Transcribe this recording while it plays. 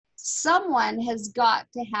someone has got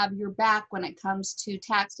to have your back when it comes to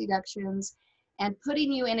tax deductions and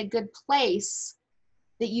putting you in a good place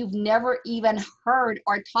that you've never even heard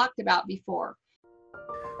or talked about before.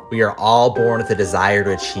 We are all born with a desire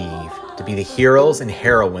to achieve, to be the heroes and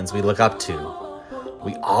heroines we look up to.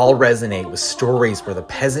 We all resonate with stories where the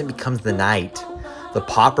peasant becomes the knight, the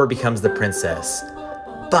pauper becomes the princess.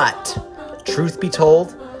 But, truth be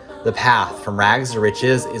told, the path from rags to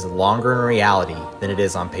riches is longer in reality than it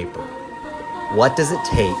is on paper. What does it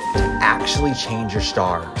take to actually change your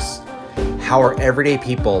stars? How are everyday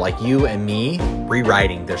people like you and me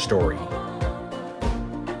rewriting their story?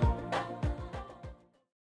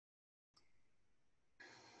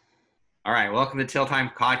 All right, welcome to Till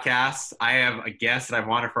Time Podcast. I have a guest that I've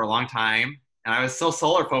wanted for a long time, and I was so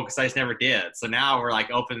solar focused I just never did. So now we're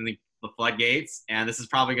like opening the floodgates, and this is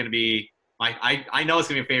probably going to be I know it's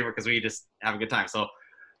going to be a favorite because we just have a good time. So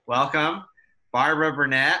welcome, Barbara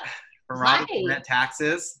Burnett from Robinson Burnett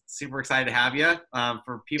Taxes. Super excited to have you.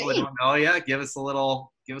 For people that don't know you, give us a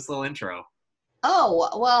little intro. Oh,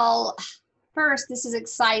 well, first, this is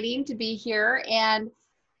exciting to be here, and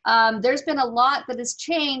there's been a lot that has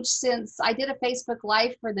changed since I did a Facebook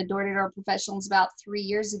Live for the Door-to-Door Professionals about 3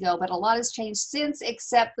 years ago, but a lot has changed since,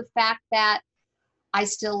 except the fact that I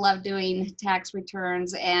still love doing tax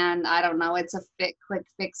returns, and I don't know, it's a quick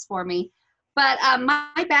fix for me. But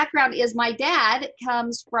my background is my dad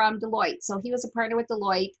comes from Deloitte, so he was a partner with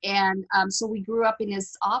Deloitte, and so we grew up in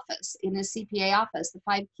his office, in his CPA office, the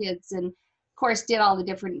 5 kids, and of course did all the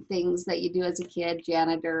different things that you do as a kid,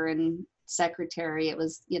 janitor and secretary. It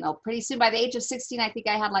was, pretty soon by the age of 16, I think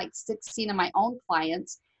I had like 16 of my own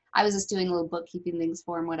clients. I was just doing little bookkeeping things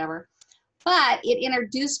for him, whatever. But it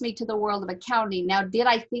introduced me to the world of accounting. Now, did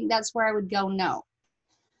I think that's where I would go? No.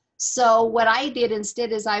 So what I did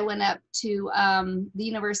instead is I went up to the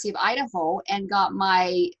University of Idaho and got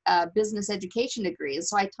my business education degree. And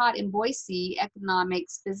so I taught in Boise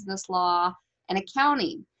economics, business law, and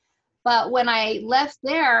accounting. But when I left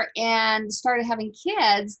there and started having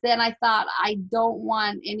kids, then I thought, I don't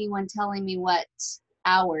want anyone telling me what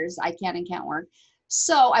hours I can and can't work.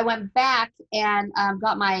 So I went back and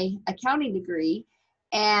got my accounting degree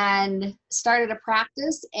and started a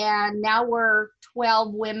practice. And now we're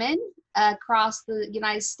 12 women across the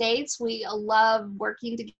United States. We love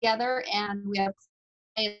working together, and we have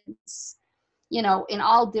clients, in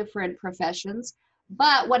all different professions.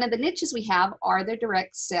 But one of the niches we have are the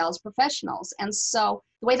direct sales professionals. And so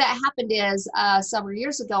the way that happened is several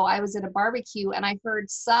years ago, I was at a barbecue and I heard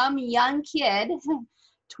some young kid,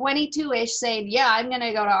 22-ish, saying, yeah, I'm going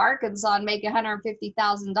to go to Arkansas and make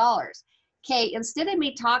 $150,000. Okay, instead of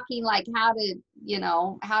me talking like how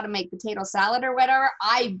to make potato salad or whatever,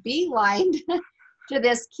 I beelined to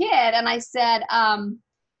this kid and I said,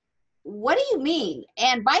 what do you mean?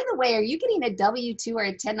 And by the way, are you getting a W-2 or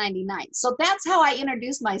a 1099? So that's how I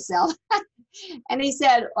introduced myself. And he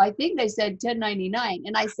said, I think they said 1099.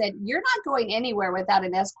 And I said, you're not going anywhere without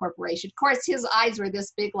an S corporation. Of course, his eyes were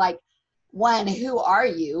this big, like, 1, who are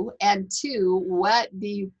you? And 2, what do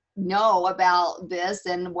you know about this?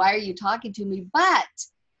 And why are you talking to me? But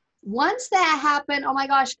once that happened, oh my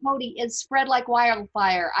gosh, Cody, it spread like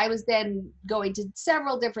wildfire. I was then going to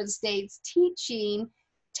several different states teaching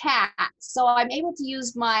tax. So I'm able to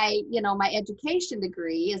use my, my education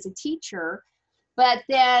degree as a teacher, but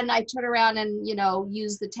then I turn around and,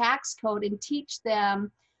 use the tax code and teach them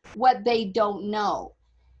what they don't know.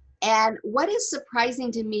 And what is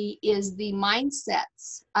surprising to me is the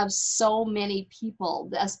mindsets of so many people,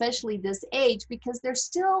 especially this age, because they're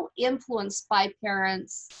still influenced by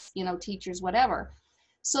parents, teachers, whatever.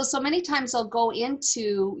 So many times I'll go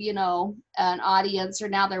into, an audience, or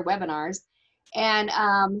now they're webinars, and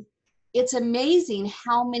it's amazing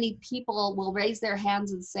how many people will raise their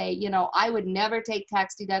hands and say, I would never take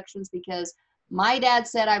tax deductions because my dad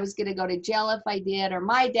said I was going to go to jail if I did, or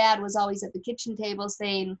my dad was always at the kitchen table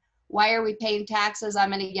saying, why are we paying taxes?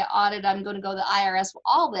 I'm going to get audited. I'm going to go to the IRS,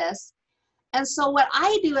 all this. And so what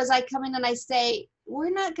I do is I come in and I say, we're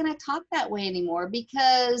not going to talk that way anymore,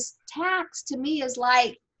 because tax to me is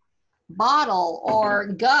like bottle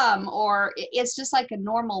or gum, or it's just like a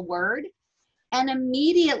normal word. And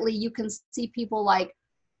immediately you can see people like,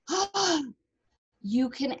 oh, you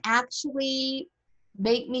can actually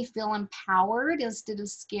make me feel empowered instead of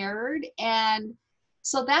scared. And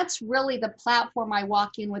so that's really the platform I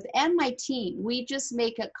walk in with, and my team. We just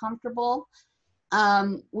make it comfortable.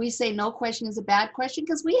 We say no question is a bad question,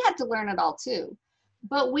 because we had to learn it all too.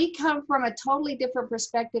 But we come from a totally different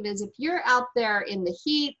perspective. Is if you're out there in the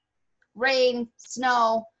heat, rain,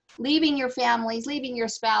 snow, leaving your families, leaving your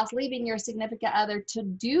spouse, leaving your significant other to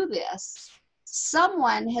do this,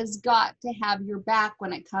 someone has got to have your back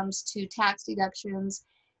when it comes to tax deductions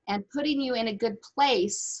and putting you in a good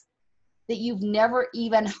place that you've never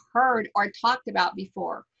even heard or talked about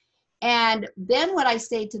before. And then what I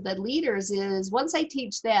say to the leaders is, once I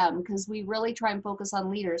teach them, because we really try and focus on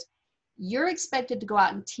leaders, you're expected to go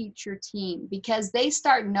out and teach your team, because they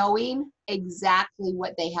start knowing exactly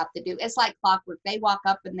what they have to do. It's like clockwork. They walk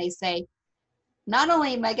up and they say, not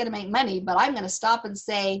only am I going to make money, but I'm going to stop and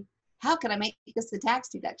say, how can I make this a tax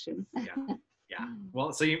deduction? Yeah. Yeah.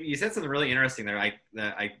 Well, so you said something really interesting there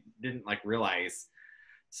that I didn't realize.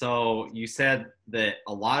 So you said that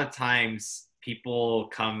a lot of times people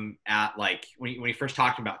come at when you first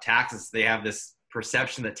talking about taxes, they have this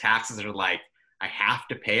perception that taxes are I have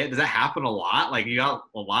to pay it. Does that happen a lot? You got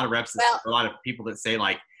a lot of reps, a lot of people that say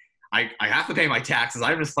I have to pay my taxes.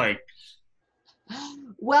 I'm just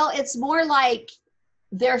well, it's more like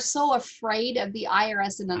they're so afraid of the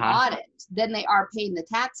IRS and an audit than they are paying the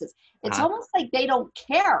taxes. It's almost like they don't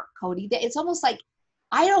care, Cody. It's almost like,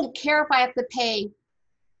 I don't care if I have to pay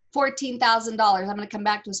 $14,000. I'm going to come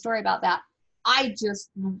back to a story about that. I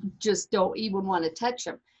just don't even want to touch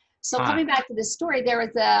them. So coming back to this story, there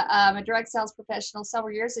was a direct sales professional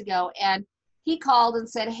several years ago, and he called and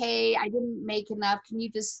said, hey, I didn't make enough. Can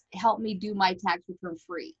you just help me do my tax return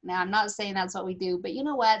free? Now, I'm not saying that's what we do, but you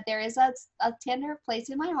know what? There is a tender place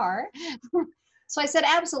in my heart. So I said,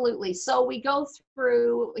 absolutely. So we go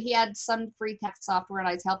through, he had some free tax software, and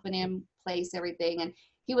I was helping him place everything. And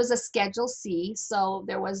he was a Schedule C, so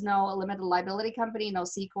there was no limited liability company, no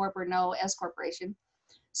C Corp or no S Corporation.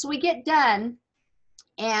 So we get done,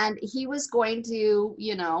 and he was going to,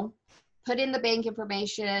 put in the bank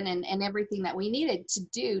information and everything that we needed to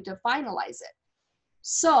do to finalize it.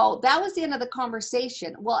 So that was the end of the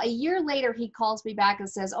conversation. Well, a year later, he calls me back and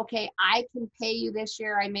says, okay, I can pay you this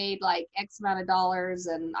year. I made X amount of dollars,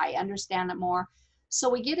 and I understand it more. So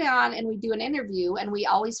we get on and we do an interview, and we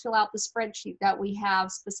always fill out the spreadsheet that we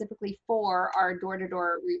have specifically for our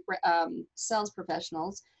door-to-door sales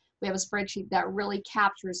professionals. We have a spreadsheet that really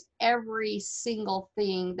captures every single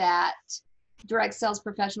thing that direct sales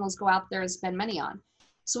professionals go out there and spend money on.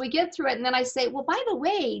 So we get through it, and then I say, well, by the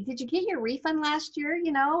way, did you get your refund last year?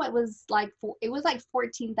 It was like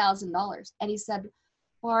 $14,000. And he said,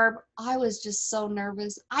 Barb, I was just so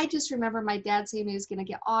nervous. I just remember my dad saying he was going to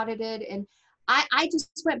get audited, and I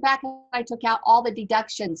just went back and I took out all the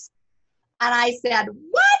deductions. And I said,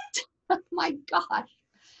 what? Oh my gosh.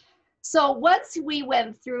 So once we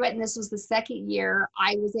went through it, and this was the second year,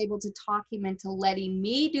 I was able to talk him into letting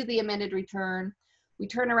me do the amended return. We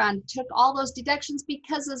turned around, took all those deductions,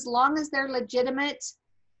 because as long as they're legitimate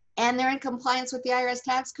and they're in compliance with the IRS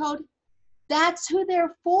tax code, that's who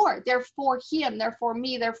they're for. They're for him, they're for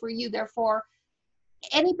me, they're for you, they're for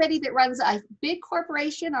anybody that runs a big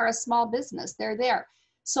corporation or a small business. They're there.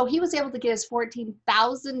 So he was able to get his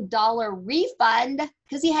 $14,000 refund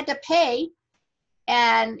because he had to pay.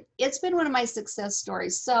 And it's been one of my success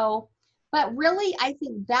stories. So, but really, I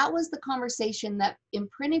think that was the conversation that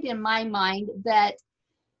imprinted in my mind that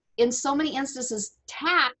in so many instances,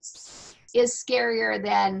 tax is scarier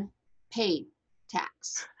than paid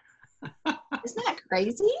tax. Isn't that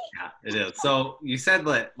crazy? Yeah, it is. So you said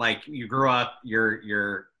that you grew up,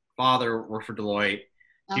 your father worked for Deloitte.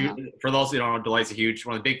 For those who don't know, Deloitte's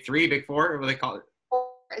one of the big three, big four, what do they call it?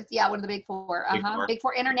 Yeah, one of the big four. Big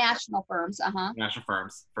four international firms. International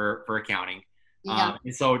firms for accounting. Yeah.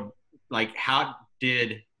 And so how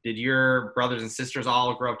did your brothers and sisters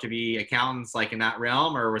all grow up to be accountants in that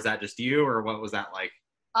realm, or was that just you, or what was that like?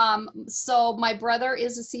 So my brother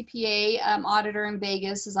is a CPA auditor in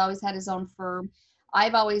Vegas, has always had his own firm.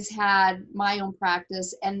 I've always had my own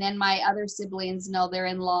practice, and then my other siblings, they're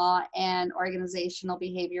in law and organizational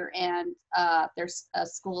behavior, and they're a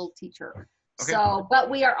school teacher. Okay. So, but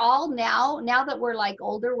we are all now that we're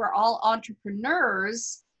older, we're all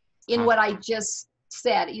entrepreneurs in what I just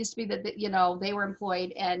said. It used to be that, they were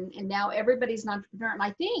employed, and now everybody's an entrepreneur. And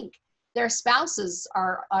I think their spouses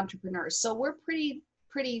are entrepreneurs. So we're pretty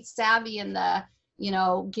savvy in the,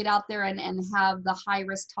 get out there and have the high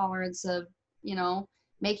risk tolerance of,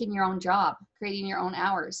 making your own job, creating your own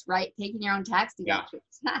hours, right? Taking your own tax deductions.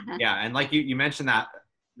 Yeah. And you mentioned that,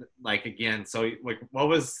 again, so what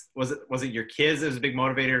was it your kids that was a big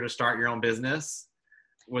motivator to start your own business?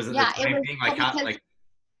 Was it the time thing?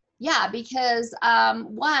 Yeah, because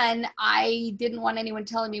one, I didn't want anyone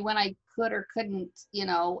telling me when I could or couldn't,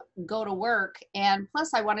 go to work. And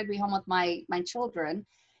plus I wanted to be home with my children.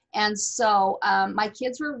 And so my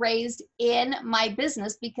kids were raised in my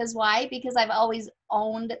business because why? Because I've always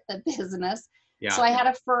owned the business. Yeah. So I had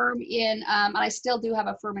a firm and I still do have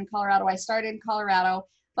a firm in Colorado. I started in Colorado,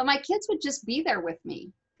 but my kids would just be there with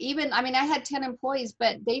me. Even, I mean, I had 10 employees,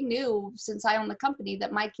 but they knew since I owned the company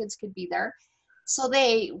that my kids could be there. So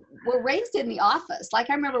they were raised in the office. Like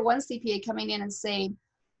I remember one CPA coming in and saying,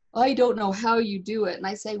 I don't know how you do it. And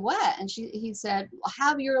I say, what? And he said,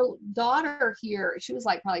 have your daughter here. She was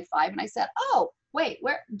like probably 5. And I said, oh, wait,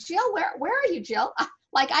 Jill, where are you, Jill?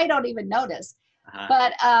 Like, I don't even notice.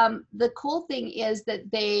 But the cool thing is that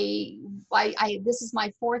this is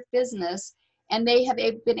my 4th business, and they have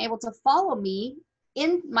been able to follow me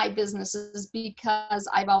in my businesses because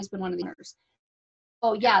I've always been one of the owners.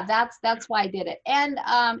 Oh yeah, that's why I did it. And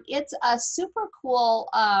it's a super cool,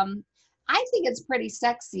 I think it's pretty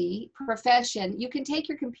sexy profession. You can take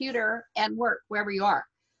your computer and work wherever you are.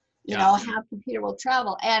 You know, have computer will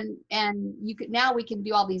travel, and you could, now we can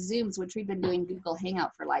do all these Zooms, which we've been doing Google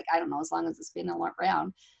Hangout for, like, I don't know, as long as it's been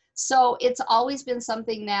around. So it's always been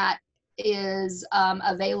something that is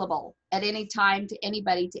available at any time to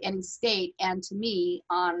anybody, to any state, and to me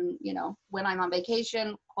on, you know, when I'm on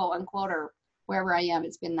vacation, quote unquote, or wherever I am.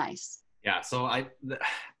 It's been nice. Yeah. So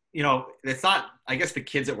you know, it's not, I guess the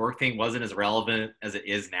kids at work thing wasn't as relevant as it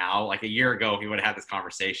is now. Like a year ago, if we would have had this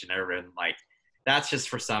conversation, there would have been like, that's just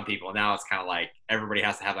for some people. Now it's kind of like everybody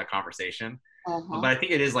has to have that conversation. But I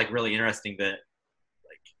think it is like really interesting that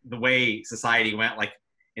like the way society went, like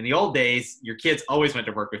in the old days, your kids always went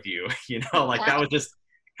to work with you, you know, like that was just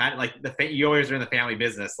kind of like you always were in the family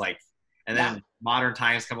business. Like, and then modern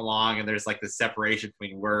times come along and there's like this separation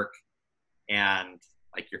between work and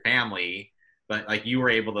like your family. But like you were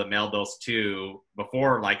able to meld those two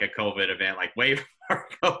before like a COVID event, like way before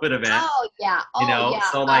a COVID event. Oh yeah. You know,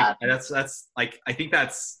 so like that's like, I think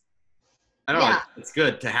that's, I don't know, it's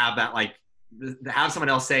good to have that, like to have someone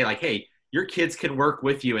else say like, hey, your kids can work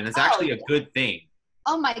with you, and it's actually a good thing.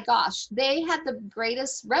 Oh my gosh, they had the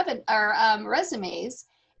greatest resumes,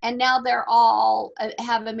 and now they're all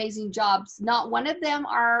have amazing jobs. Not one of them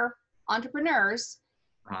are entrepreneurs,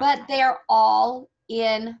 but they're all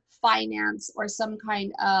in finance or some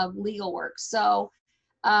kind of legal work. So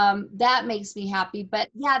that makes me happy. But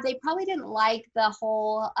yeah, they probably didn't like the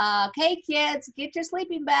whole, okay, kids, get your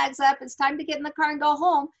sleeping bags up. It's time to get in the car and go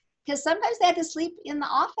home. Because sometimes they had to sleep in the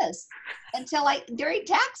office until like during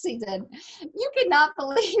tax season. You cannot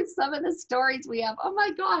believe some of the stories we have. Oh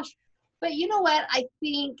my gosh. But you know what? I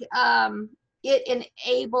think it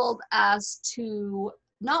enabled us to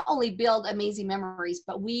not only build amazing memories,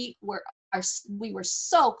 but we were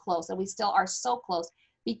so close, and we still are so close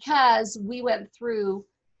because we went through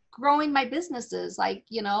growing my businesses. Like,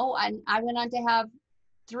 you know, I went on to have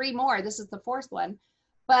 3 more. This is the 4th one.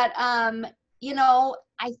 But, you know,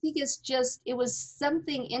 I think it was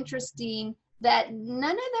something interesting that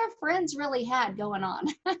none of their friends really had going on.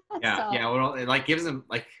 Well, it like gives them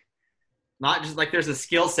like, not just like there's a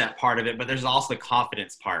skill set part of it, but there's also the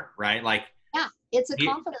confidence part, right? Like, it's a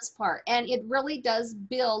confidence part, and it really does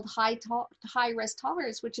build high risk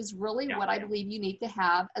tolerance, which is really what I believe you need to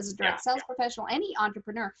have as a direct sales professional, any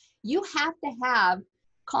entrepreneur. You have to have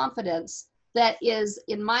confidence that is,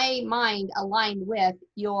 in my mind, aligned with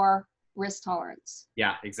your risk tolerance.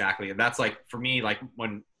 Yeah, exactly. And that's like, for me, like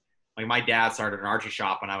when like my dad started an archery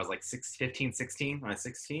shop when I was like 16, when I was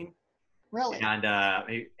 16. Really? And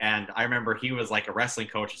I remember he was like a wrestling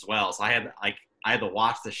coach as well. So I had to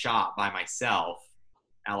watch the shop by myself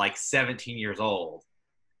at like 17 years old,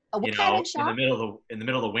 you know, in the middle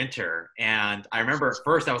of the winter. And I remember at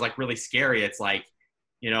first that was like really scary. It's like,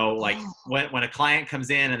 you know, like when a client comes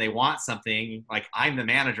in and they want something, like I'm the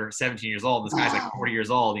manager at 17 years old, this guy's like 40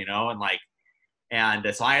 years old, you know,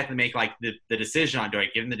 and so I have to make like the decision on, do I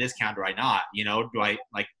give him the discount? Do I not? You know, I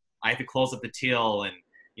have to close up the till and,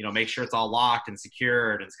 you know, make sure it's all locked and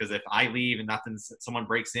secured. And it's because if I leave and someone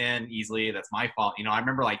breaks in easily, that's my fault. You know, I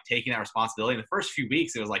remember like taking that responsibility. In the first few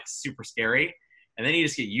weeks, it was like super scary. And then you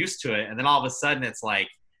just get used to it. And then all of a sudden it's like,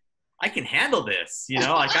 I can handle this, you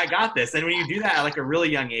know, like I got this. And when you do that at like a really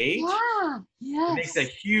young age, it makes a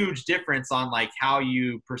huge difference on like how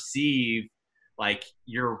you perceive like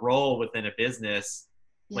your role within a business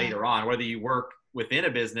later on. Whether you work within a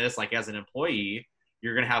business, like as an employee,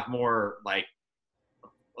 you're going to have more like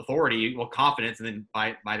authority, confidence, and then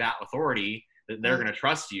by that authority that they're going to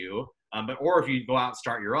trust you. Or if you go out and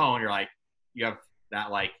start your own, you're like, you have that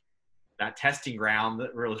like that testing ground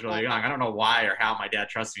that was really young. I don't know why or how my dad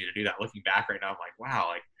trusted me to do that. Looking back right now, I'm like, wow,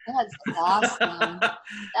 like that's awesome.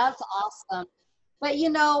 That's awesome. But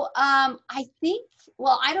you know, I think,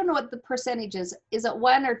 well, I don't know what the percentage is. Is it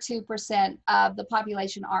 1 or 2% of the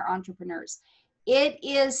population are entrepreneurs? It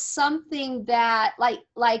is something that I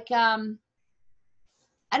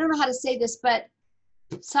don't know how to say this, but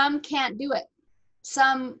some can't do it.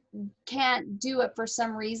 some can't do it for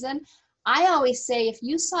some reason. I always say, if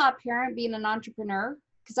you saw a parent being an entrepreneur,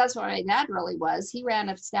 because that's what my dad really was, he ran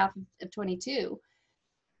a staff of 22.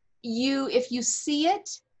 If you see it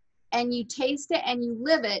and you taste it and you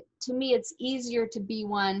live it, to me, it's easier to be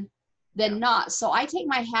one than not. So I take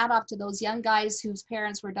my hat off to those young guys whose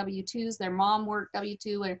parents were W-2s, their mom worked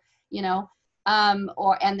W-2, or, you know,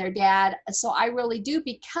 and their dad. So I really do,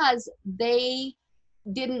 because they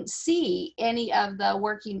didn't see any of the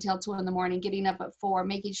working till 2 a.m, getting up at 4,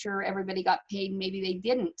 making sure everybody got paid. Maybe they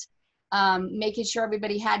didn't, making sure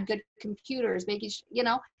everybody had good computers, making sure, you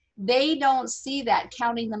know, they don't see that,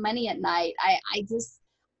 counting the money at night. I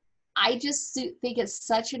just think it's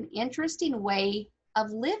such an interesting way of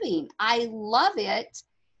living. I love it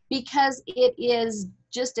because it is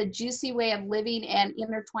just a juicy way of living and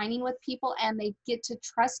intertwining with people, and they get to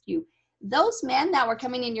trust you. Those men that were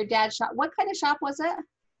coming in your dad's shop, what kind of shop was it?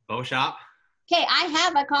 Bow shop. Okay, I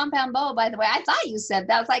have a compound bow, by the way. I thought you said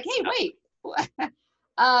that. I was like, hey, wait.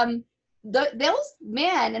 Those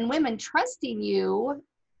men and women trusting you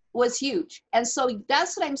was huge. And so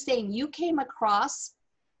that's what I'm saying. You came across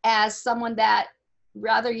as someone that,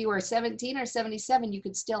 whether you were 17 or 77, you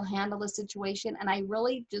could still handle the situation. And I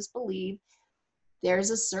really just believe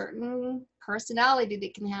there's a certain personality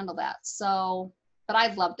that can handle that. So, but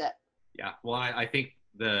I've loved it. Yeah. Well, I think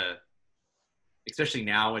especially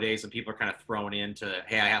nowadays when people are kind of thrown into,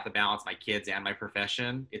 hey, I have to balance my kids and my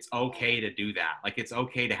profession, it's okay to do that. Like, it's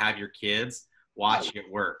okay to have your kids watch you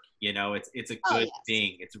work. You know, it's a good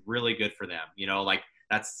thing. It's really good for them. You know, like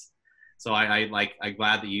that's, so I'm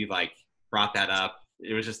glad that you like brought that up.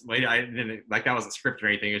 It was just, I didn't, like, that wasn't scripted or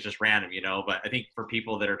anything. It was just random, you know, but I think for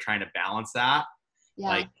people that are trying to balance that,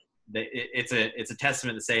 like it's a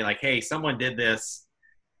testament to say like, hey, someone did this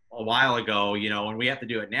a while ago, you know, and we have to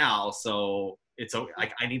do it now. So it's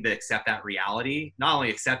like, I need to accept that reality, not only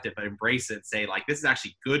accept it, but embrace it and say like, this is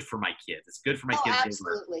actually good for my kids. It's good for my kids.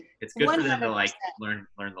 Absolutely. It's good 100%. For them to like learn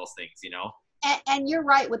those things, you know? And you're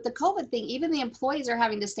right, with the COVID thing, even the employees are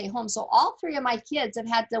having to stay home. So all 3 of my kids have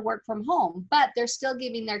had to work from home, but they're still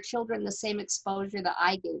giving their children the same exposure that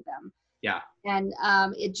I gave them. Yeah. And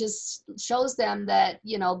it just shows them that,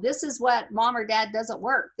 you know, this is what mom or dad doesn't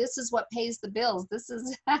work. This is what pays the bills. This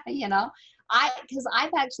is, you know, because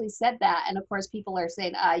I've actually said that. And of course, people are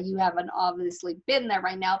saying, you haven't obviously been there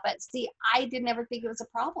right now. But see, I didn't ever think it was a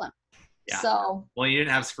problem. Yeah. So. Well, you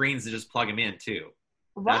didn't have screens to just plug them in too.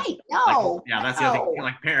 Right. No. Like, that's the other thing.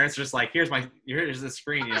 Like parents just like, here's the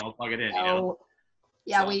screen, you know, plug it in. You know?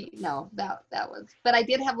 Yeah, that was, but I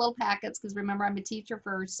did have little packets because remember, I'm a teacher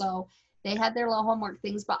first. So they had their little homework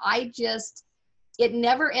things, but it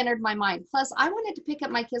never entered my mind. Plus I wanted to pick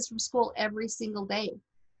up my kids from school every single day.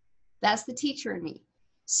 That's the teacher in me. Yeah.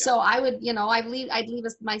 So I would, you know, I'd leave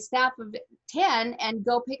my staff of 10 and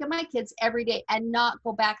go pick up my kids every day and not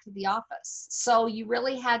go back to the office. So you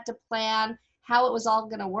really had to plan how it was all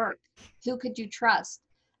going to work. Who could you trust?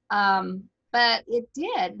 But it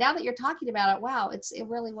did. Now that you're talking about it, wow, it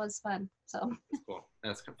really was fun. So that's cool.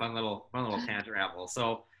 That's a fun little tangent rabbit.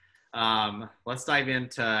 So let's dive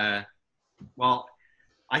into, well,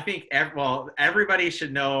 I think everybody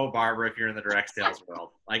should know Barbara if you're in the direct sales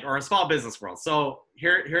world, like, or a small business world. So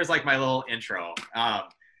here's like my little intro to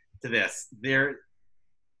this. There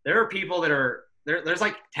are people that are there's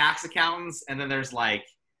like tax accountants, and then there's like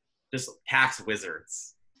just tax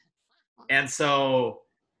wizards. And so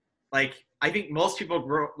like, I think most people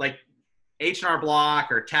grow like H&R Block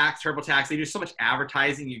or TurboTax, they do so much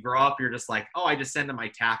advertising. You grow up, you're just like, oh, I just send them my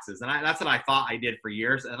taxes. And that's what I thought I did for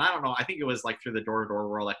years. And I don't know, I think it was like through the door-to-door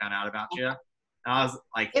world I found out about you. And I was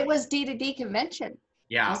like, it was D2D convention.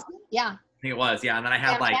 Yeah. Yeah. I think it was. Yeah. And then I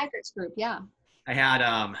had like, group. Yeah. I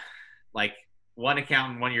had like one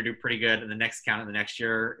accountant 1 year do pretty good. And the next accountant the next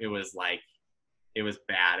year, it was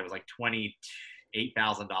bad. It was like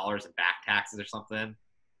 $28,000 in back taxes or something.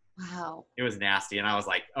 Wow. It was nasty. And I was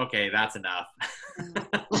like, okay, that's enough.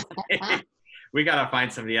 We got to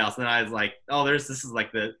find somebody else. And I was like, oh, she's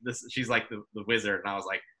like the wizard. And I was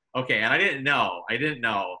like, okay. And I didn't know.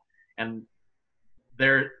 And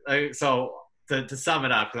so to sum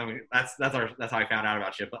it up, 'cause I mean, that's how I found out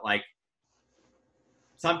about you. But like,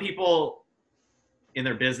 some people in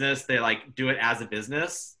their business, they like do it as a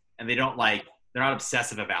business, and they don't like, they're not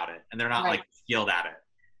obsessive about it, and they're not like skilled at it.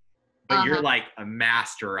 But you're like a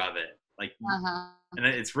master of it. Like, and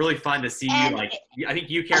it's really fun to see you. Like, I think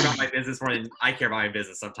you care about my business more than I care about my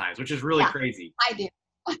business sometimes, which is really crazy. I do.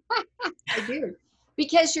 I do.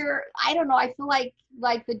 Because I don't know, I feel like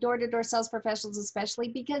the door-to-door sales professionals, especially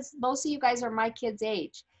because most of you guys are my kids'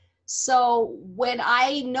 age. So when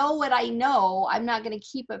I know what I know, I'm not going to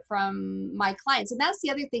keep it from my clients. And that's the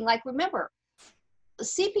other thing. Like, remember,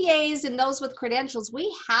 CPAs and those with credentials,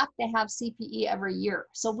 we have to have CPE every year.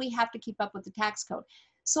 So we have to keep up with the tax code.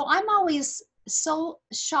 So I'm always so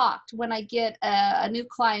shocked when I get a new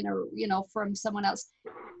client or, you know, from someone else,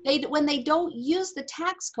 when they don't use the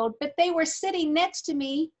tax code, but they were sitting next to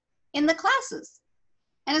me in the classes.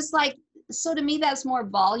 And it's like, so to me, that's more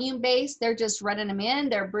volume based. They're just running them in.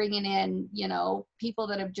 They're bringing in, you know, people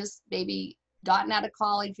that have just maybe gotten out of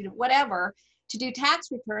college, you know, whatever, to do tax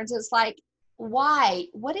returns. It's like, why?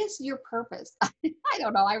 What is your purpose? I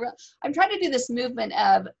don't know. I'm trying to do this movement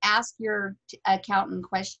of ask your accountant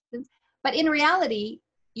questions, but in reality,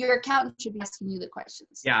 your accountant should be asking you the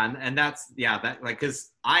questions. Yeah, and that's, yeah, that, like,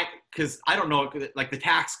 because I don't know, like the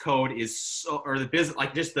tax code is so, or the business,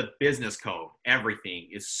 like just the business code, everything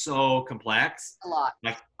is so complex. A lot.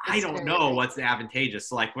 Like, I don't know what's advantageous.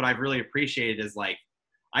 So like what I've really appreciated is like,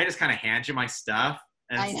 I just kind of hand you my stuff,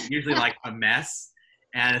 and it's usually like a mess,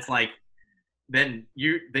 and it's like, then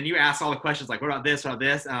you ask all the questions, like, what about this, what about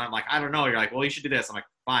this? And I'm like, I don't know. You're like, well, you should do this. I'm like,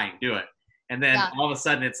 fine, do it. And then all of a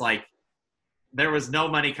sudden it's like, there was no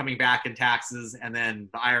money coming back in taxes, and then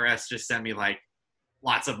the IRS just sent me like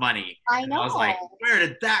lots of money. I know. And I was like, where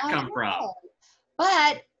did that come from?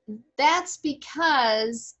 But that's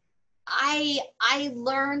because I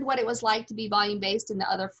learned what it was like to be volume based in the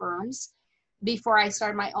other firms before I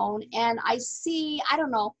started my own. And I see, I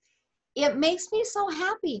don't know, it makes me so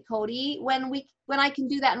happy, Cody, when I can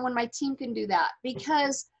do that and when my team can do that.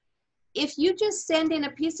 Because if you just send in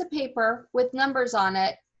a piece of paper with numbers on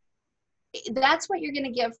it, that's what you're going to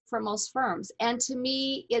get from most firms. And to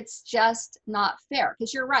me, it's just not fair,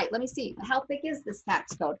 because you're right. Let me see. How thick is this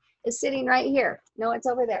tax code? It's sitting right here. No, it's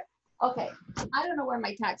over there. Okay. I don't know where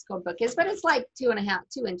my tax code book is, but it's like 2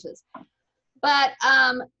 inches. But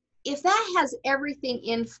if that has everything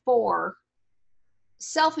in for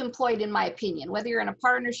self-employed, in my opinion, whether you're in a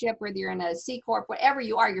partnership, whether you're in a C Corp, whatever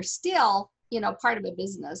you are, you're still, you know, part of a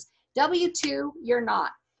business. W-2, you're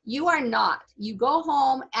not. You are not. You go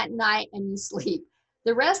home at night and you sleep.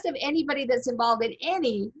 The rest of anybody that's involved in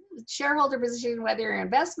any shareholder position, whether you're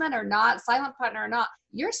investment or not, silent partner or not,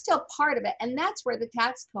 you're still part of it. And that's where the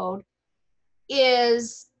tax code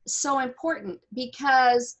is so important,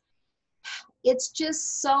 because it's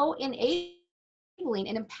just so enabling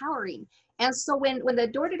and empowering. And so when the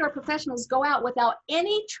door-to-door professionals go out without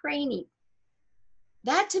any training,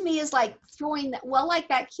 that to me is like throwing that, well, like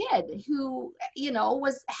that kid who, you know,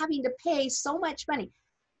 was having to pay so much money.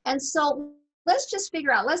 And so let's just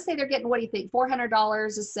figure out, let's say they're getting, what do you think, $400 a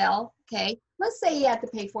sell. Okay. Let's say he had to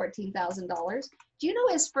pay $14,000. Do you know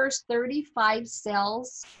his first 35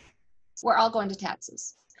 sales were all going to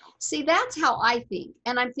taxes? See, that's how I think.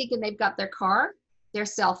 And I'm thinking they've got their car, their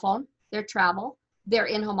cell phone, their travel, their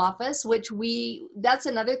in-home office, which that's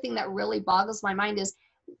another thing that really boggles my mind is,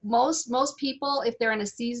 most people, if they're in a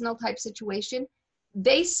seasonal type situation,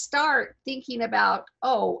 they start thinking about,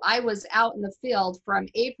 oh, I was out in the field from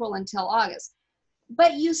April until August.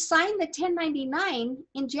 But you signed the 1099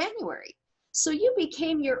 in January. So you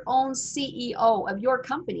became your own CEO of your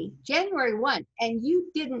company January 1, and you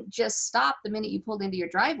didn't just stop the minute you pulled into your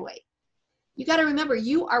driveway. You got to remember,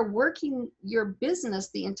 you are working your business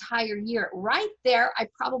the entire year. Right there, I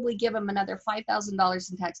probably give them another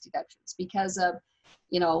 $5,000 in tax deductions because of,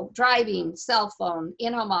 you know, driving, cell phone,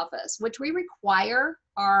 in-home office, which we require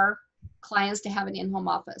our clients to have an in-home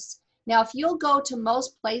office. Now, if you'll go to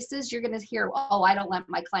most places, you're going to hear, oh, I don't let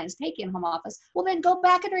my clients take in-home office. Well, then go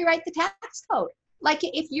back and rewrite the tax code. Like,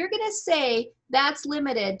 if you're going to say that's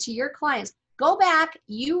limited to your clients, go back,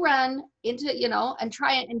 you run into, you know, and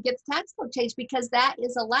try it and get the tax code changed, because that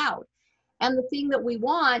is allowed. And the thing that we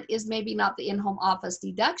want is maybe not the in-home office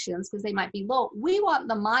deductions, because they might be low. We want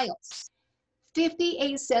the miles.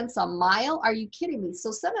 58 cents a mile? Are you kidding me? So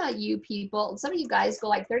some of you people, some of you guys go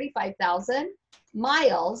like 35,000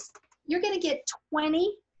 miles. You're going to get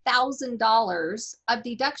 $20,000 of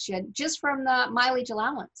deduction just from the mileage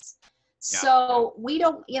allowance. Yeah. So we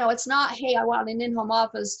don't, you know, it's not, hey, I want an in-home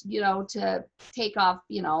office, you know, to take off,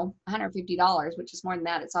 you know, $150, which is more than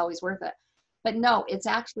that. It's always worth it. But no, it's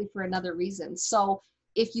actually for another reason. So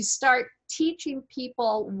if you start teaching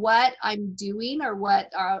people what I'm doing, or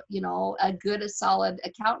what, you know, a solid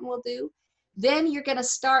accountant will do, then you're going to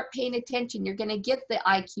start paying attention. You're going to get the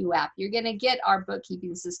IQ app. You're going to get our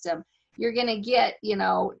bookkeeping system. You're going to get, you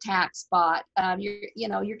know, TaxBot. You're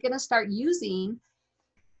going to start using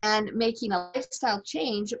and making a lifestyle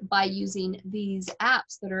change by using these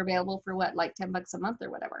apps that are available for what, like $10 a month or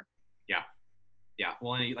whatever. Yeah. Yeah.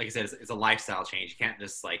 Well, like I said, it's a lifestyle change. You can't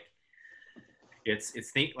just like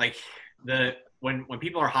it's think like when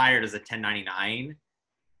people are hired as a 1099,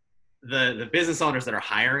 the business owners that are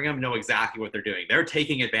hiring them know exactly what they're doing. They're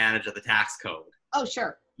taking advantage of the tax code. Oh,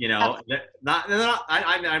 sure. You know, they're not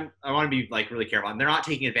I want to be like really careful. And they're not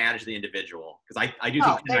taking advantage of the individual, because I do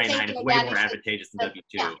think 1099 is way more advantageous than W-2.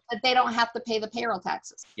 Yeah, but they don't have to pay the payroll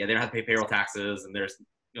taxes. Yeah, they don't have to pay payroll taxes, and there's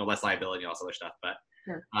less liability and all this other stuff. But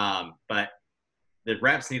sure. But the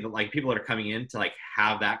reps need to, like, people that are coming in to like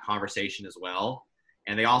have that conversation as well.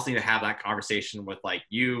 And they also need to have that conversation with like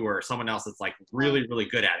you or someone else that's like really, really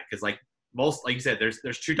good at it. Because like most, like you said, there's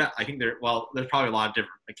two, I think there's probably a lot of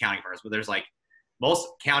different accounting firms, but there's like most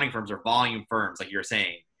accounting firms are volume firms, like you were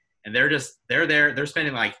saying. And they're there, they're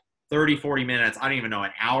spending like 30, 40 minutes, I don't even know,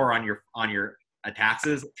 an hour on your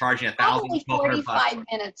taxes, charging $1,000. Probably 45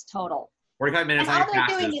 minutes total. 45 minutes and on your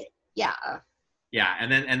taxes. Doing it, yeah. Yeah,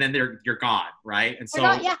 and then you're gone, right? And so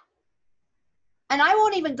yeah. And I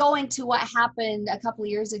won't even go into what happened a couple of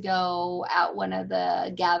years ago at one of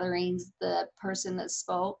the gatherings. The person that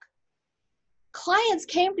spoke, clients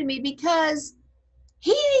came to me because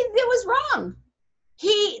it was wrong.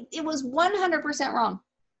 It was 100% wrong.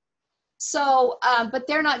 So, but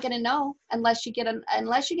they're not going to know unless you get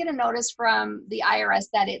a notice from the IRS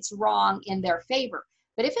that it's wrong in their favor.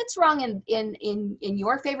 But if it's wrong in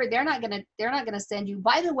your favor, they're not gonna send you.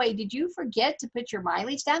 By the way, did you forget to put your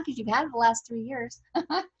mileage down because you've had it the last 3 years?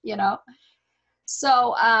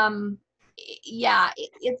 So yeah,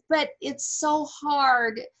 but it's so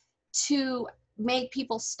hard to make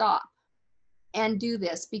people stop and do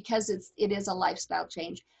this because it is a lifestyle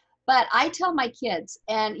change. But I tell my kids,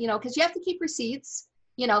 and because you have to keep receipts.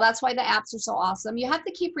 That's why the apps are so awesome. You have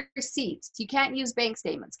to keep receipts. You can't use bank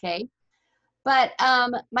statements, okay? But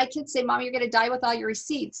my kids say, Mom, you're going to die with all your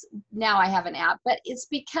receipts. Now I have an app, but it's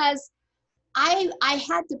because I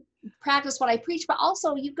had to practice what I preach. But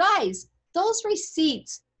also, you guys, those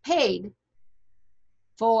receipts paid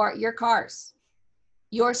for your cars,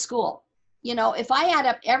 your school. If I add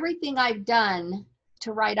up everything I've done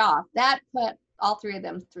to write off, that put all 3 of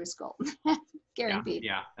them through school. Guaranteed.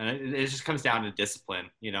 Yeah. And it just comes down to discipline.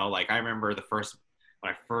 Like I remember the first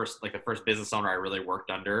business owner I really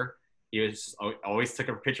worked under, he was always took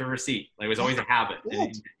a picture of a receipt. Like, it was always a habit.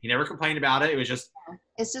 And he never complained about it. It was just,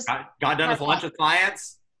 got done with lunch with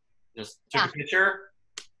clients, just took a picture,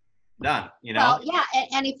 done, Well, yeah.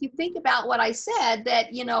 And if you think about what I said, that,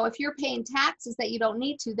 if you're paying taxes that you don't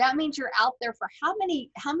need to, that means you're out there for how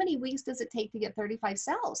many weeks does it take to get 35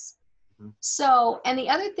 cells? Mm-hmm. So, and the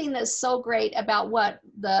other thing that's so great about what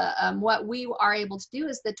we are able to do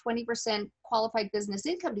is the 20% qualified business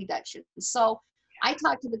income deduction. So I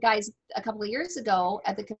talked to the guys a couple of years ago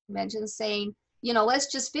at the convention saying,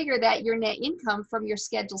 let's just figure that your net income from your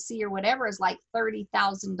Schedule C or whatever is like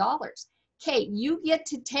 $30,000. Okay, you get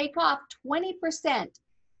to take off 20%,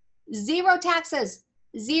 0 taxes,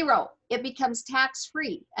 0. It becomes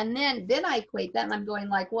tax-free. And then I equate that, and I'm going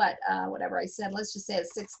like whatever I said, let's just say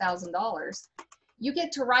it's $6,000. You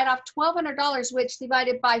get to write off $1,200, which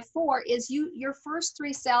divided by 4 is your first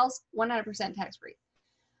 3 cells, 100% tax-free.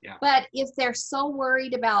 Yeah. But if they're so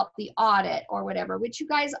worried about the audit or whatever, which you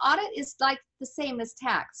guys, audit is like the same as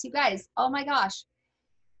tax. You guys, oh my gosh,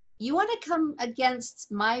 you want to come against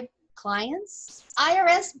my clients?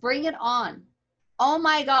 IRS, bring it on. Oh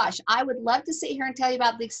my gosh, I would love to sit here and tell you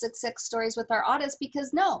about the success stories with our audits,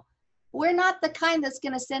 because no, we're not the kind that's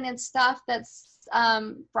going to send in stuff that's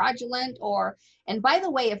fraudulent and by the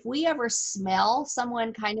way, if we ever smell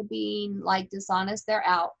someone kind of being like dishonest, they're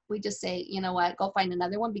out. We just say, you know what, go find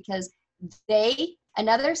another one, because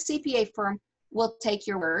another CPA firm will take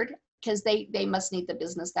your word, because they must need the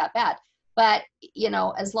business that bad. But,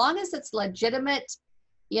 as long as it's legitimate,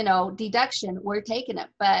 deduction, we're taking it.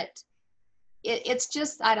 But it's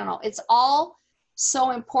just, I don't know, it's all so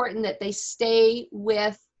important that they stay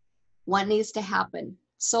with what needs to happen,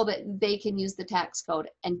 so that they can use the tax code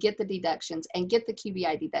and get the deductions and get the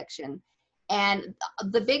QBI deduction. And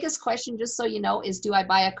the biggest question, just so you know, is, do I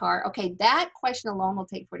buy a car? Okay, that question alone will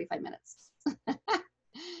take 45 minutes.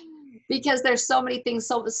 Because there's so many things,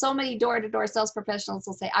 so many door-to-door sales professionals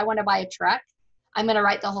will say, I want to buy a truck. I'm going to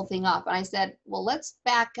write the whole thing off. And I said, well, let's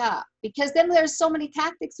back up, because then there's so many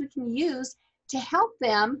tactics we can use to help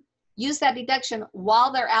them use that deduction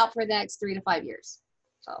while they're out for the next 3 to 5 years.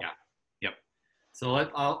 So. Yeah. So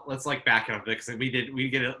let's like back it up, because we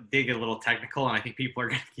get a little technical, and I think people are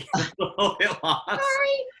going to get a little bit lost.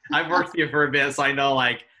 Sorry. I've worked here for a bit, so I know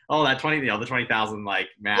like, that 20,000 like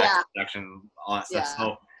max deduction, all that stuff.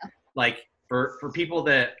 So like for people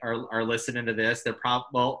that are listening to this, they're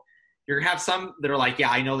you're gonna have some that are like, yeah,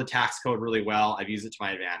 I know the tax code really well. I've used it to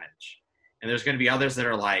my advantage. And there's going to be others that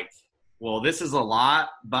are like, well, this is a lot,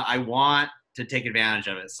 but I want to take advantage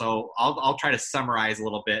of it. So I'll try to summarize a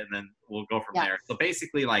little bit and then we'll go from there. So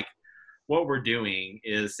basically, like, what we're doing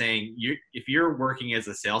is saying if you're working as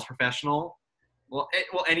a sales professional, well,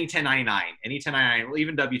 any 1099, well,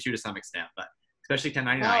 even W-2 to some extent, but especially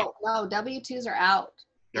 1099. No, W-2s are out.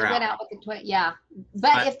 They're went out with the 20. Yeah,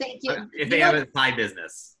 but if they have a side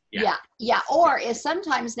business. Yeah. Or if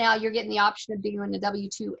sometimes now you're getting the option of doing a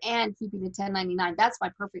W-2 and keeping the 1099. That's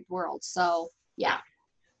my perfect world. So yeah.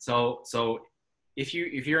 So if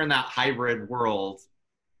you're in that hybrid world,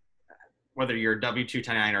 whether you're W-2,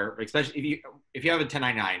 1099, or especially if you have a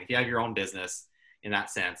 1099, if you have your own business in that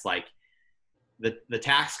sense, like the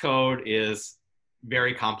tax code is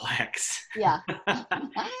very complex. Yeah.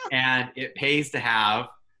 And it pays to have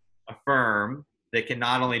a firm that can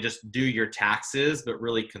not only just do your taxes, but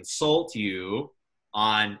really consult you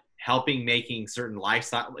on making certain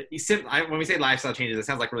lifestyle. When we say lifestyle changes, it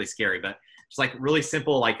sounds like really scary, but just like really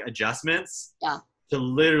simple, like adjustments to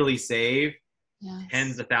literally save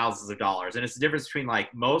tens of thousands of dollars. And it's the difference between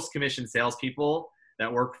like most commission salespeople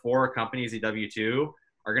that work for companies at W-2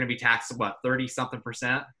 are going to be taxed,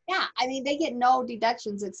 30-something%? Yeah. I mean, they get no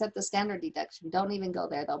deductions except the standard deduction. Don't even go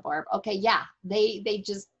there though, Barb. Okay. Yeah. They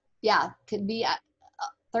just, could be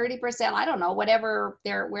 30%. I don't know, wherever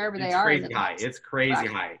they are. Crazy high. It's crazy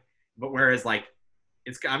high. But whereas like,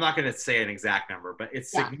 I'm not going to say an exact number, but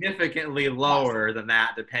it's significantly lower than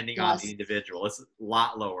that, depending on the individual. It's a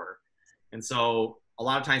lot lower. And so a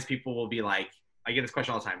lot of times people will be like, I get this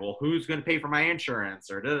question all the time. Well, who's going to pay for my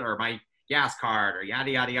insurance or my gas card or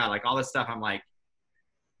yada, yada, yada, like all this stuff. I'm like,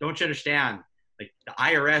 don't you understand? Like the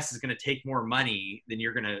IRS is going to take more money than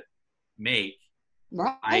you're going to make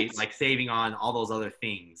by like saving on all those other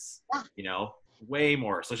things, way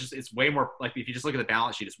more. So it's way more, like if you just look at the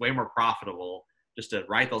balance sheet, it's way more profitable just to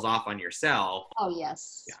write those off on yourself. Oh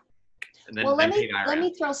yes. Yeah. And then, let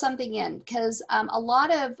me throw something in, because a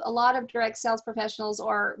lot of direct sales professionals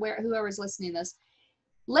or whoever's listening to this,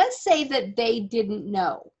 let's say that they didn't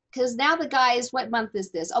know, because now the guys, what month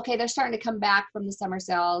is this? Okay, they're starting to come back from the summer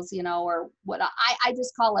sales, or what I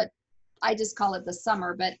just call it the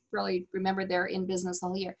summer, but really remember they're in business the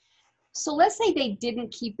whole year. So let's say they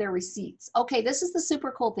didn't keep their receipts. Okay, this is the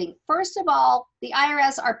super cool thing. First of all, the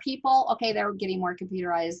IRS are people. Okay, they're getting more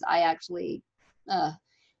computerized.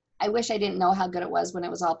 I wish I didn't know how good it was when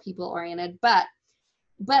it was all people oriented, but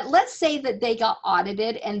let's say that they got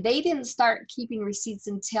audited and they didn't start keeping receipts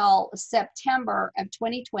until September of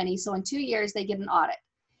 2020. So in 2 years, they get an audit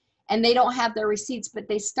and they don't have their receipts, but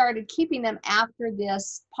they started keeping them after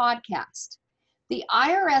this podcast. The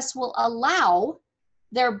IRS will allow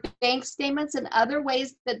their bank statements and other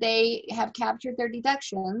ways that they have captured their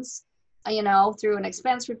deductions, through an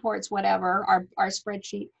expense reports, whatever, our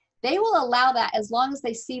spreadsheet. They will allow that as long as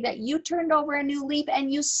they see that you turned over a new leaf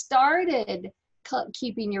and you started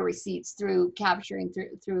keeping your receipts through capturing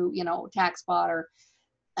through TaxBot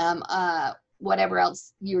or whatever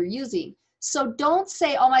else you're using. So don't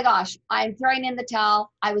say, oh my gosh, I'm throwing in the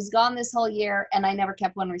towel. I was gone this whole year and I never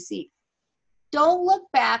kept one receipt. Don't look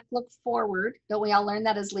back, look forward. Don't we all learn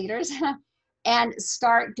that as leaders? And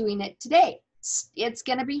start doing it today. It's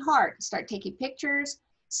going to be hard. Start taking pictures.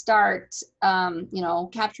 Start,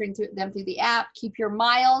 capturing them through the app. Keep your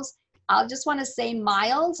miles. I'll just want to say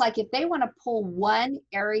miles. Like if they want to pull one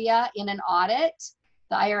area in an audit,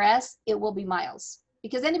 the IRS, it will be miles.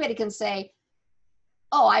 Because anybody can say,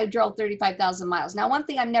 oh, I drove 35,000 miles. Now, one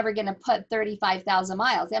thing I'm never going to put 35,000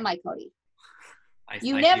 miles, am I, Cody?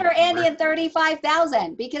 You never end in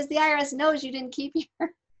 35,000 because the IRS knows you didn't keep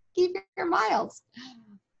your miles.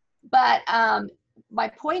 But my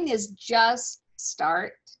point is just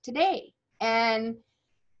start today. And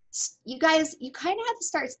you guys, you kind of have to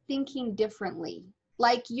start thinking differently.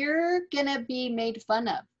 Like you're going to be made fun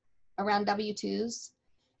of around W-2s.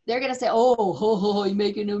 They're going to say, oh, you're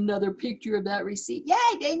making another picture of that receipt. Yeah,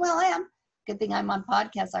 dang well I am. Good thing I'm on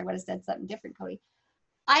podcast. I would have said something different, Cody.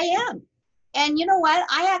 I am. And you know what?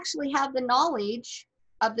 I actually have the knowledge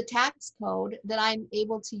of the tax code that I'm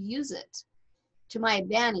able to use it to my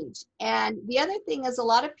advantage. And the other thing is a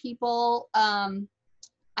lot of people,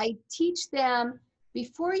 I teach them,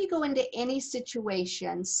 before you go into any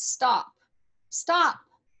situation, stop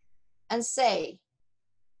and say,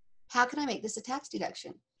 how can I make this a tax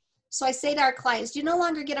deduction? So I say to our clients, you no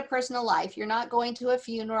longer get a personal life. You're not going to a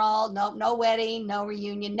funeral, no wedding, no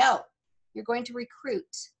reunion. No, you're going to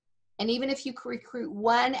recruit. And even if you recruit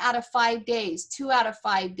 1 out of 5 days, 2 out of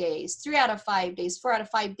 5 days, 3 out of 5 days, 4 out of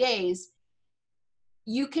 5 days,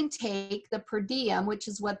 you can take the per diem, which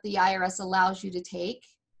is what the IRS allows you to take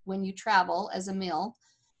when you travel as a meal.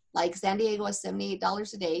 Like San Diego is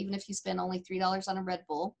 $78 a day, even if you spend only $3 on a Red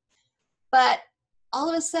Bull. But all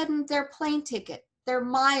of a sudden, their plane ticket, their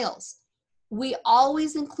miles, we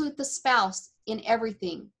always include the spouse in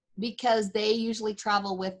everything because they usually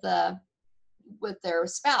travel with their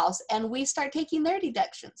spouse, and we start taking their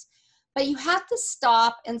deductions. But you have to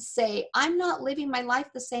stop and say, I'm not living my life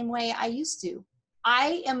the same way I used to.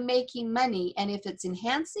 I am making money, and if it's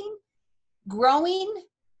enhancing, growing,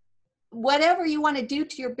 whatever you want to do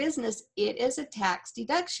to your business, it is a tax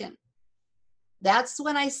deduction. That's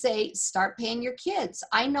when I say start paying your kids.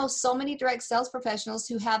 I know so many direct sales professionals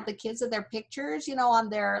who have the kids of their pictures, on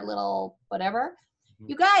their little whatever.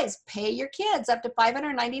 You guys pay your kids up to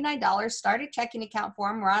 $599. Start a checking account for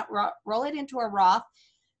them, roll it into a Roth.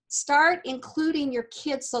 Start including your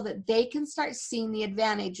kids so that they can start seeing the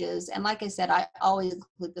advantages. And like I said, I always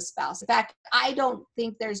include the spouse. In fact, I don't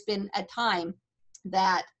think there's been a time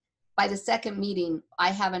that by the second meeting, I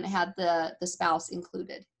haven't had the spouse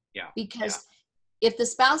included. Yeah. Because if the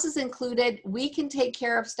spouse is included, we can take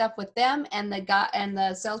care of stuff with them, and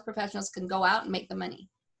the sales professionals can go out and make the money.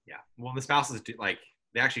 Yeah. Well, the spouses do,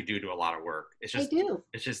 they actually do a lot of work. It's just, they do.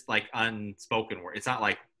 It's just like unspoken work. It's not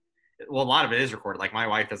like, well, a lot of it is recorded. Like my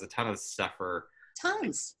wife does a ton of stuff for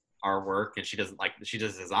our work, and she does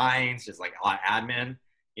designs, just like a lot of admin,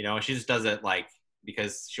 she just does it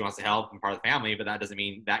because she wants to help and part of the family, but that doesn't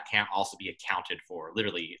mean that can't also be accounted for,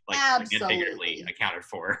 literally, and figuratively accounted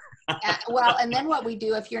for. Well, and then what we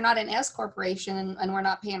do, if you're not an S corporation and we're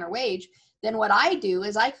not paying her wage, then what I do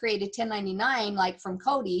is I create a 1099 from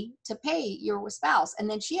Cody to pay your spouse. And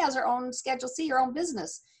then she has her own Schedule C, her own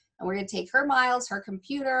business. And we're going to take her miles, her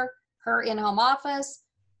computer, her in-home office,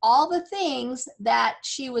 all the things that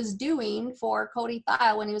she was doing for Cody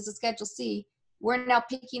Thile when he was a Schedule C. We're now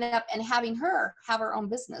picking up and having her have her own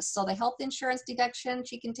business. So the health insurance deduction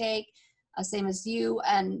she can take, same as you.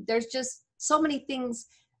 And there's just so many things.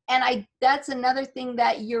 And that's another thing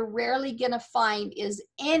that you're rarely going to find is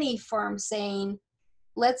any firm saying,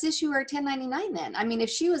 let's issue her 1099 then. I mean, if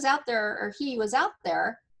she was out there or he was out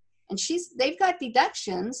there and they've got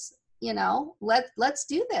deductions, let's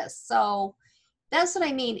do this. So that's what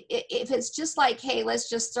I mean. If it's just like, hey, let's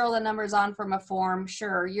just throw the numbers on from a form,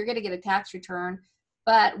 sure, you're going to get a tax return.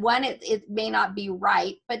 But one, it may not be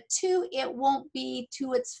right. But two, it won't be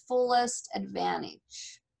to its fullest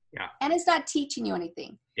advantage. Yeah. And it's not teaching you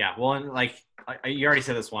anything. Yeah. Well, and you already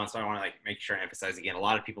said this once, so I want to make sure I emphasize again. A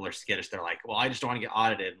lot of people are skittish. They're like, well, I just don't want to get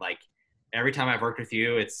audited. Every time I've worked with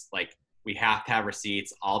you, it's we have to have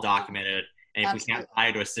receipts all documented. And if we can't tie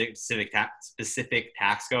it to a specific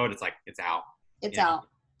tax code, it's it's out. It's out.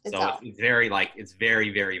 It's very,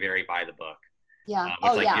 very, very by the book. Yeah.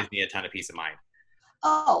 Which gives me a ton of peace of mind.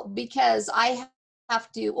 Oh, because I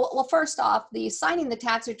have to, well, first off, signing the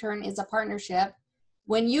tax return is a partnership.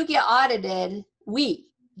 When you get audited, we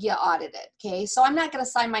get audited. Okay. So I'm not going to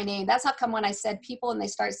sign my name. That's how come when I said people and they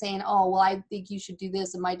start saying, oh, well, I think you should do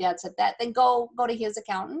this. And my dad said that, then go to his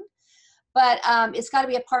accountant. But it's got to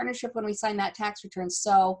be a partnership when we sign that tax return.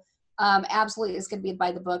 So absolutely, it's going to be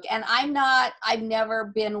by the book. And I've never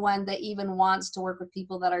been one that even wants to work with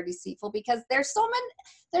people that are deceitful, because there's so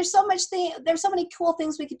many cool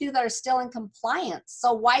things we could do that are still in compliance.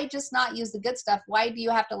 So why just not use the good stuff? Why do you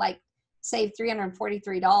have to save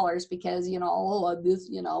 $343 because, this,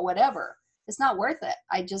 whatever? It's not worth it.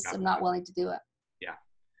 I just am not willing to do it. Yeah.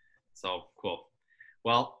 So cool.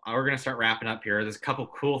 Well, we're going to start wrapping up here. There's a couple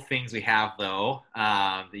cool things we have, though,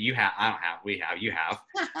 that you have. I don't have. We have. You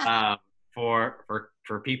have.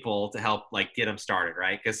 For people to help get them started,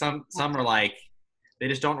 right? Because some are they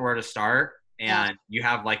just don't know where to start, and you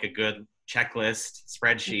have a good checklist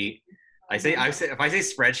spreadsheet. If I say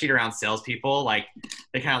spreadsheet around salespeople,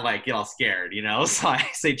 they kind of get all scared, So I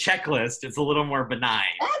say checklist. It's a little more benign.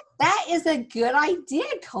 That is a good idea,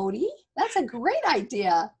 Cody. That's a great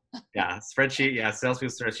idea. Yeah, spreadsheet. Yeah,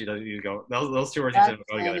 salespeople spreadsheet doesn't need to go. Those two words don't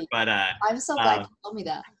go together. But I'm so glad you told me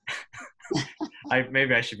that.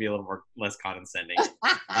 Maybe I should be a little less condescending.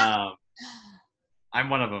 I'm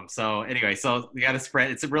one of them. So anyway, so we got it's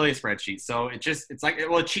really a spreadsheet. So it's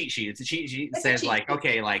a cheat sheet. It's a cheat sheet that says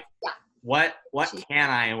okay, what can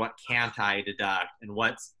I and what can't I deduct, and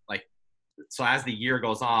what's so as the year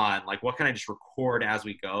goes on, what can I just record as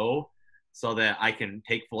we go, so that I can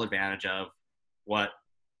take full advantage of what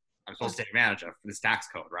I'm supposed to take advantage of for this tax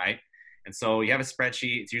code, right? And so you have a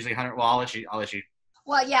spreadsheet. It's usually 100. Well, I'll let you.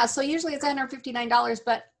 Well, yeah. So usually it's $159,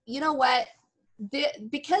 but you know what?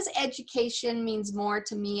 Because education means more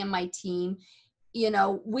to me and my team,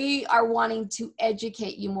 we are wanting to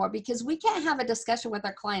educate you more, because we can't have a discussion with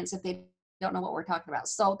our clients if they don't know what we're talking about.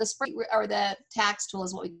 So the spreadsheet or the tax tool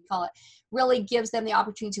is what we call it, really gives them the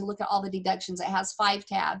opportunity to look at all the deductions. It has 5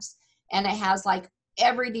 tabs and it has like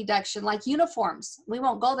every deduction, like uniforms. We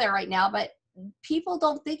won't go there right now, but people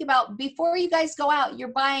don't think about, before you guys go out, you're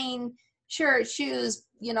buying shirts, shoes,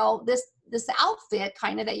 you know, this outfit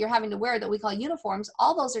kind of that you're having to wear that we call uniforms.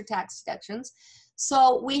 All those are tax deductions.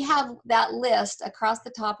 So we have that list across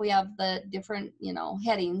the top. We have the different, you know,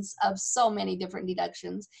 headings of so many different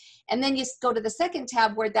deductions. And then you go to the second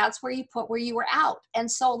tab where that's where you put where you were out. And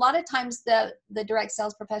so a lot of times the direct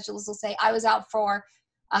sales professionals will say, I was out for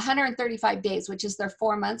 135 days, which is their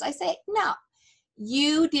 4 months. I say, no,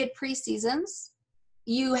 you did pre-seasons.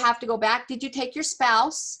 You have to go back. Did you take your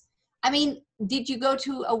spouse? I mean, did you go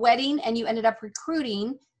to a wedding and you ended up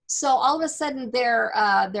recruiting? So all of a sudden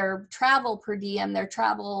their travel per diem, their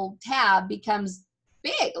travel tab becomes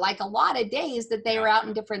big, like a lot of days that they were out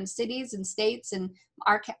in different cities and states, and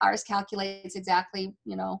ours calculates exactly,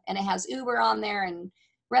 you know, and it has Uber on there and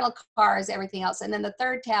rental cars, everything else. And then the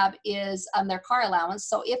third tab is their car allowance.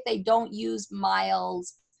 So if they don't use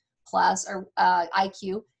Miles Plus or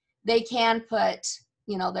IQ, they can put,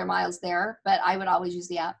 you know, their miles there, but I would always use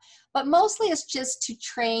the app. But mostly it's just to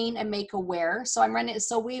train and make aware. So I'm running,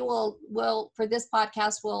 so we'll for this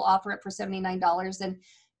podcast, we'll offer it for $79, and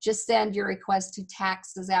just send your request to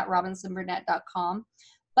taxes@robinsonburnett.com.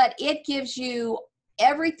 But it gives you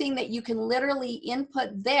everything that you can literally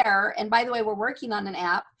input there. And by the way, we're working on an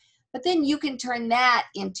app, but then you can turn that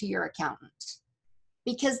into your accountant,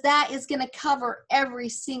 because that is going to cover every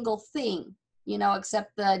single thing, you know,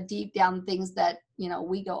 except the deep down things that, you know,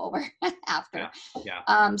 we go over after.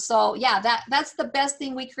 So yeah, that's the best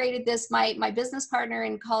thing. We created this, my business partner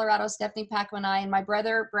in Colorado, Stephanie Paco, and I, and my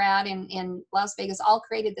brother Brad in Las Vegas, all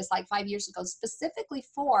created this like 5 years ago, specifically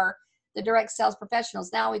for the direct sales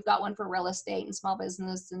professionals. Now we've got one for real estate and small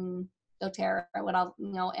business and doTERRA, what I'll,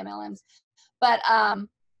 you know, MLMs. But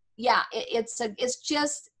yeah, it's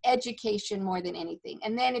just education more than anything.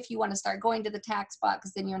 And then if you want to start going to the tax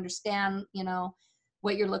box, then you understand, you know,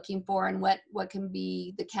 what you're looking for and what can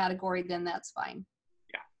be the category, then that's fine.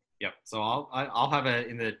 Yep. So I'll have it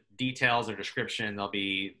in the details or description.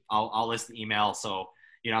 I'll list the email, so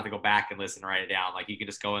you don't have to go back and listen and write it down. Like, you can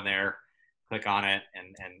just go in there, click on it,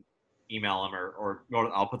 and email them, or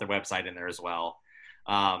I'll put their website in there as well.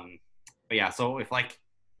 But yeah, so if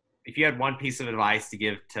you had one piece of advice to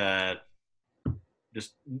give to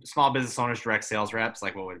just small business owners, direct sales reps,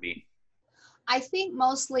 like, what would it be? I think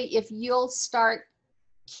mostly if you'll start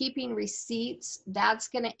keeping receipts, that's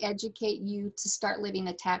going to educate you to start living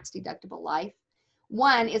a tax deductible life.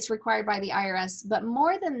 One, it's required by the IRS, but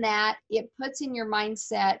more than that, it puts in your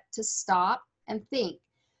mindset to stop and think.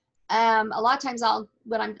 A lot of times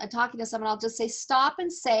when I'm talking to someone, I'll just say, stop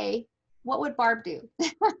and say, what would Barb do?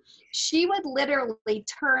 She would literally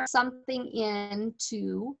turn something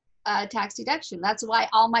into a tax deduction. That's why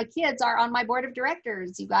all my kids are on my board of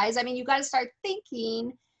directors, you guys. I mean, you got to start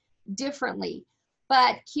thinking differently.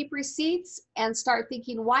 But keep receipts and start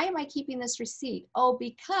thinking, why am I keeping this receipt? Oh,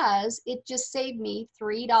 because it just saved me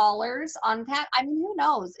 $3 on tax. I mean, who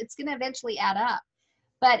knows? It's going to eventually add up.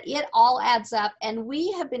 But it all adds up. And we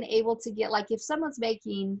have been able to get, like, if someone's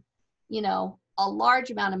making, you know, a large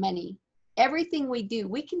amount of money, everything we do,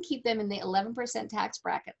 we can keep them in the 11% tax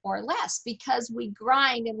bracket or less, because we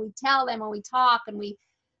grind and we tell them and we talk and we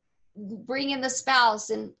bring in the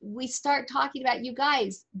spouse and we start talking about, you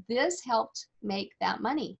guys, this helped make that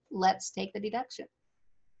money. Let's take the deduction.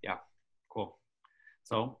 Yeah, cool.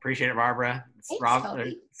 So appreciate it, Barbara.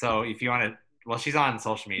 Thanks, so if you want to, well, she's on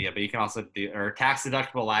social media, but you can also do, or tax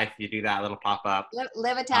deductible life. You do that, little pop up.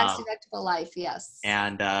 Live a tax deductible life. Yes.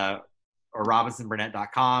 And, or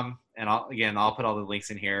robinsonburnett.com. And I'll put all the links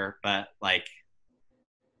in here, but like,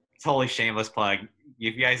 totally shameless plug.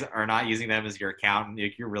 If you guys are not using them as your accountant,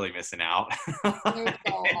 you're really missing out.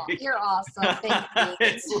 You're awesome.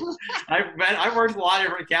 Thank you. I've worked with a lot of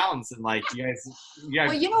different accountants, and like you guys.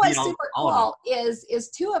 Well, you know what's super cool is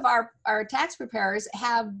 2 of our tax preparers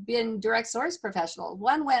have been direct source professionals.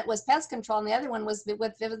 One was pest control, and the other one was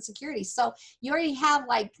with Vivint Security. So you already have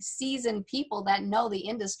like seasoned people that know the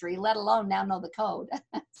industry, let alone now know the code.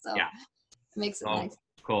 So yeah, it makes it nice.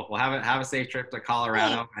 Cool. Well, have a safe trip to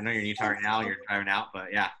Colorado. Hey. I know you're in Utah right now. You're driving out,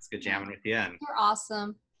 but yeah, it's good jamming with you. And you're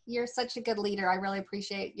awesome. You're such a good leader. I really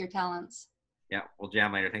appreciate your talents. Yeah, we'll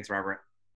jam later. Thanks, Robert.